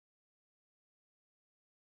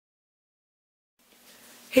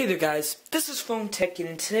Hey there guys, this is Phone Tech,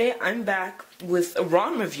 and today I'm back with a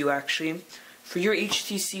ROM review actually for your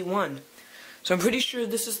HTC One. So I'm pretty sure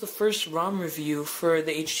this is the first ROM review for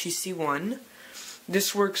the HTC One.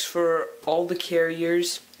 This works for all the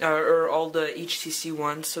carriers, or all the HTC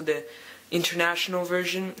Ones, so the international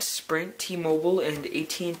version, Sprint, T-Mobile, and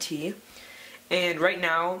AT&T. And right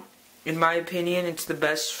now, in my opinion, it's the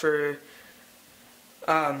best for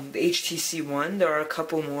the HTC One. There are a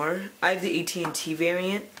couple more. I have the AT&T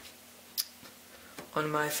variant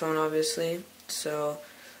on my phone, obviously. So,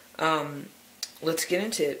 let's get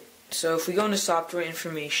into it. So, if we go into software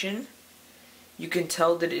information, you can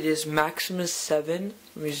tell that it is Maximus7.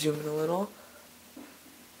 Let me zoom in a little.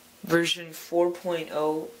 Version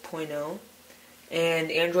 4.0.0,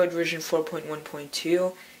 and Android version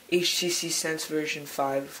 4.1.2. HTC Sence version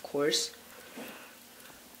 5, of course.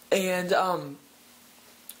 And,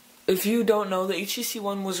 if you don't know, the HTC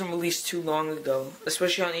One wasn't released too long ago,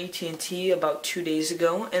 especially on AT&T about 2 days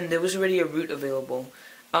ago, and there was already a root available.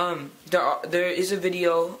 There is a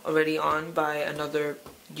video already on by another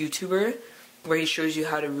YouTuber where he shows you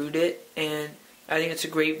how to root it, and I think it's a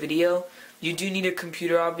great video. You do need a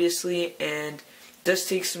computer, obviously, and it does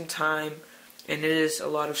take some time, and it is a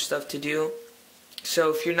lot of stuff to do. So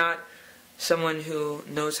if you're not someone who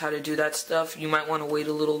knows how to do that stuff, you might want to wait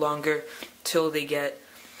a little longer till they get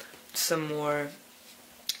some more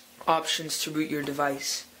options to root your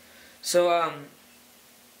device. So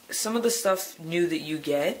some of the stuff new that you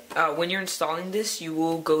get when you're installing this, you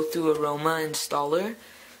will go through Aroma installer,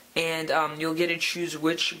 and you'll get to choose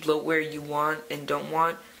which bloatware you want and don't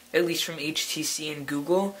want, at least from HTC and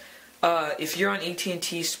Google. If you're on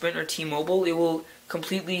AT&T, Sprint, or T-Mobile, it will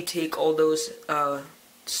completely take all those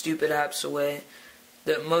stupid apps away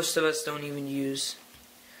that most of us don't even use.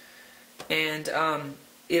 And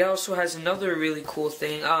it also has another really cool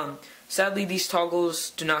thing. Sadly, these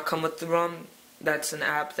toggles do not come with the ROM. That's an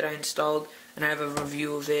app that I installed, and I have a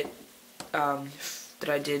review of it that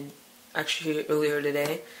I did actually earlier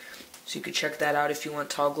today. So you could check that out if you want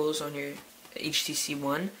toggles on your HTC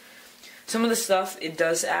One. Some of the stuff it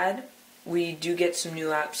does add, we do get some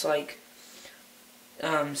new apps like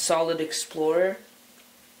Solid Explorer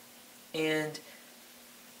and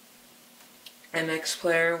MX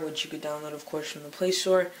Player, which you could download, of course, from the Play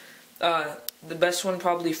Store. The best one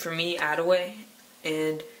probably for me, Adaway,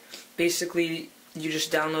 and basically you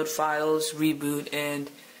just download files, reboot, and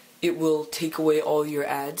it will take away all your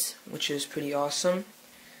ads, which is pretty awesome.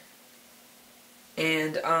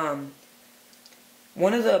 And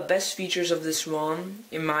one of the best features of this ROM,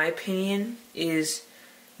 in my opinion, is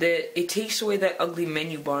that it takes away that ugly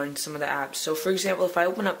menu bar in some of the apps. So for example, if I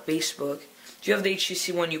open up Facebook, if you have the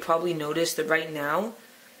HTC One, you probably noticed that right now,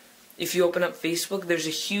 if you open up Facebook, there's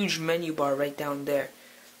a huge menu bar right down there.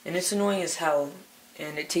 And it's annoying as hell,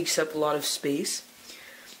 and it takes up a lot of space.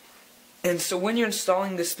 And so when you're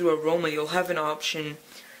installing this through Aroma, you'll have an option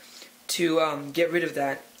to get rid of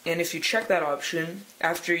that. And if you check that option,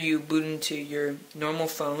 after you boot into your normal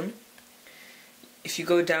phone, if you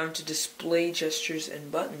go down to Display Gestures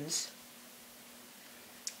and Buttons,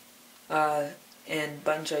 and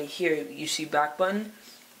buttons right here, you see back button,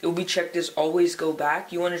 it will be checked as always go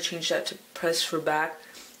back. You want to change that to press for back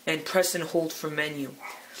and press and hold for menu.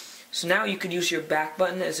 So now you could use your back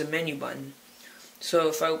button as a menu button. So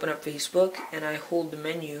if I open up Facebook and I hold the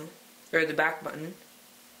menu, or the back button,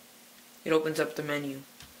 it opens up the menu.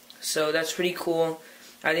 So that's pretty cool.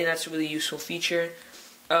 I think that's a really useful feature.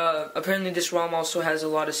 Apparently this ROM also has a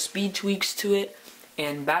lot of speed tweaks to it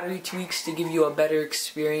and battery tweaks to give you a better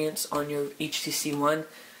experience on your HTC One,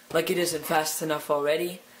 like it isn't fast enough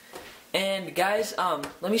already. And guys,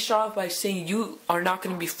 let me start off by saying you are not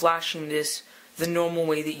going to be flashing this the normal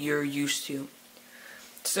way that you're used to.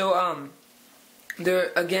 So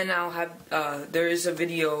there again, there is a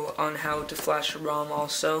video on how to flash a ROM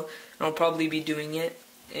also, and I'll probably be doing it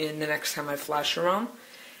in the next time I flash a ROM.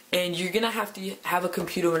 And you're gonna have to have a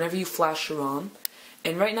computer whenever you flash a ROM.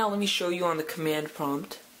 And right now, let me show you on the command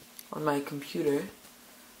prompt on my computer.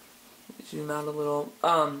 Zoom out a little.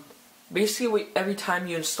 Basically, every time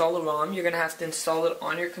you install a ROM, you're gonna have to install it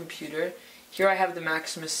on your computer. Here I have the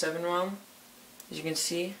Maximus7 ROM, as you can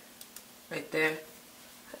see, right there,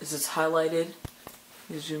 as it's highlighted.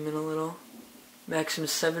 You zoom in a little.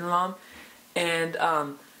 Maximus7 ROM, and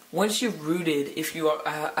once you've rooted, if you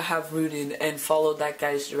have rooted and followed that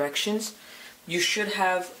guy's directions, you should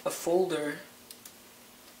have a folder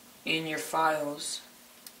in your files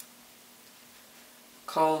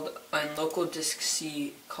called, on local disk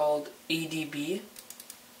C, called ADB.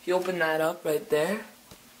 If you open that up right there,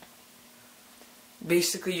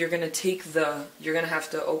 basically you're gonna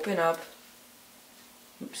have to open up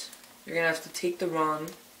you're going to have to take the ROM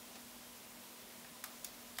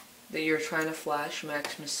that you're trying to flash,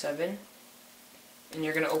 Maximus7, and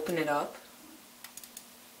you're going to open it up,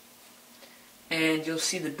 and you'll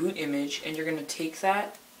see the boot image, and you're going to take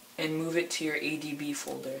that and move it to your ADB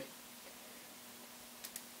folder.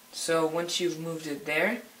 So once you've moved it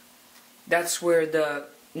there, that's where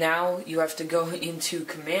now you have to go into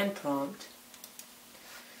command prompt.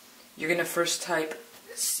 You're going to first type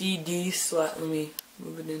cd let me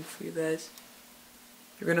move it in for you guys.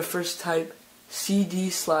 You're going to first type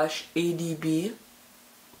cd/adb,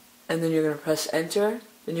 and then you're going to press enter.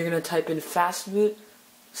 Then you're going to type in fastboot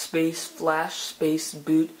space flash space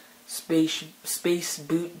boot space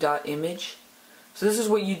boot.image. So this is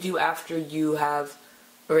what you do after you have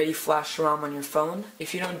already flashed the ROM on your phone.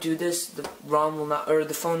 If you don't do this, the ROM will not, or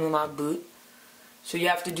the phone will not boot. So you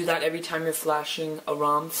have to do that every time you're flashing a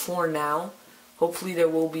ROM for now. Hopefully there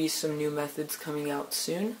will be some new methods coming out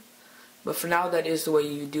soon. But for now, that is the way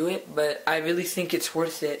you do it. But I really think it's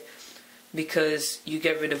worth it because you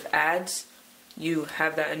get rid of ads, you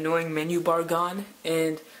have that annoying menu bar gone,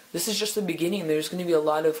 and this is just the beginning. There's going to be a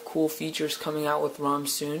lot of cool features coming out with ROM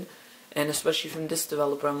soon, and especially from this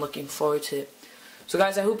developer, I'm looking forward to it. So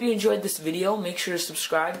guys, I hope you enjoyed this video. Make sure to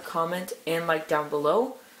subscribe, comment, and like down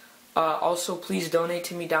below. Also, please donate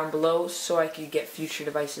to me down below so I can get future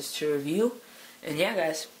devices to review. And yeah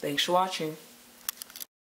guys, thanks for watching.